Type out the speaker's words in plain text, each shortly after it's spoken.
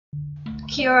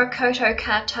Kia ora koutou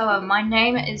katoa, my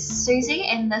name is Susie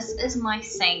and this is my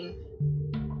scene.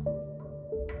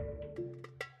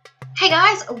 Hey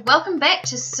guys, welcome back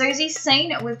to Susie's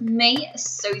Scene with me,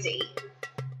 Susie.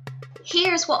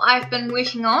 Here's what I've been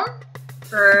working on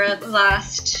for the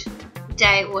last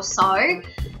day or so.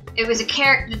 It was a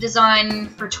character design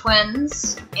for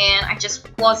twins and I just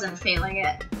wasn't feeling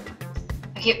it.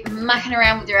 I kept mucking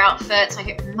around with their outfits, I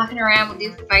kept mucking around with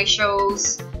their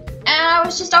facials, and I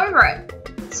was just over it.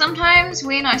 Sometimes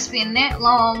when I spend that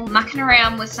long mucking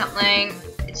around with something,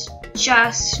 it's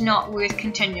just not worth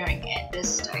continuing at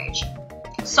this stage.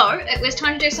 So it was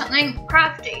time to do something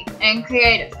crafty and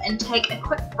creative and take a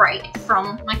quick break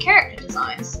from my character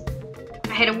designs.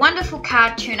 I had a wonderful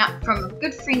card turn up from a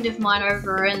good friend of mine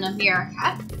over in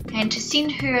America, and to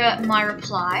send her my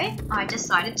reply, I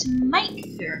decided to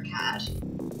make her a card.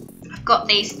 I've got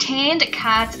these tanned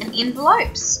cards in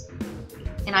envelopes.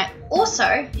 And I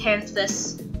also have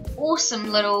this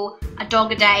awesome little A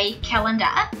Dog a Day calendar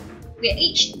where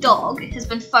each dog has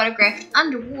been photographed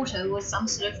underwater with some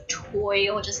sort of toy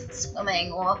or just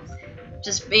swimming or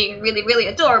just being really, really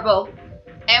adorable.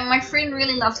 And my friend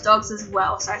really loves dogs as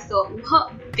well, so I thought,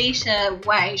 what better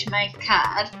way to make a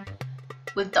card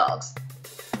with dogs?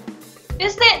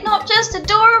 Is that not just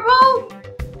adorable?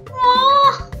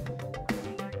 Aww.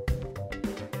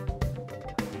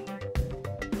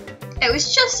 It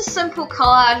was just a simple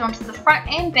collage onto the front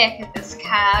and back of this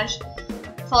card,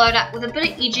 followed up with a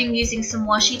bit of edging using some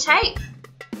washi tape.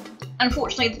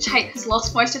 Unfortunately the tape has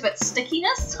lost most of its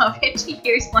stickiness, so I've had to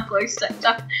use my glue stick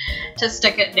to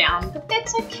stick it down, but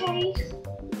that's okay.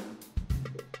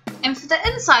 And for the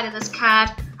inside of this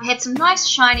card, I had some nice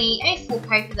shiny A4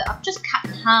 paper that I've just cut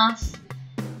in half.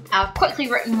 I've quickly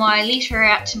written my letter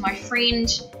out to my friend,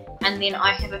 and then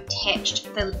I have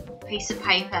attached the piece of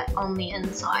paper on the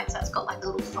inside, so it's got like a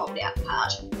little fold out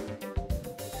part.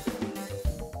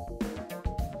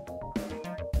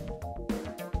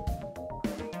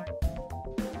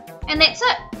 And that's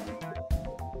it.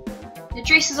 The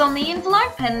address is on the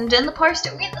envelope and in the post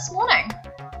it went this morning.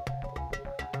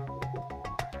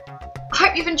 I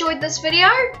hope you've enjoyed this video.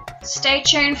 Stay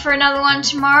tuned for another one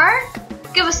tomorrow.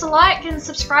 Give us a like and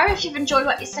subscribe if you've enjoyed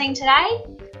what you're seeing today.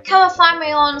 Come and find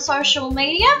me on social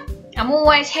media. I'm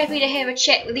always happy to have a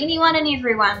chat with anyone and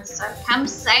everyone, so come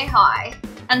say hi.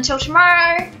 Until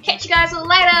tomorrow, catch you guys all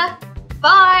later.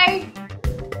 Bye!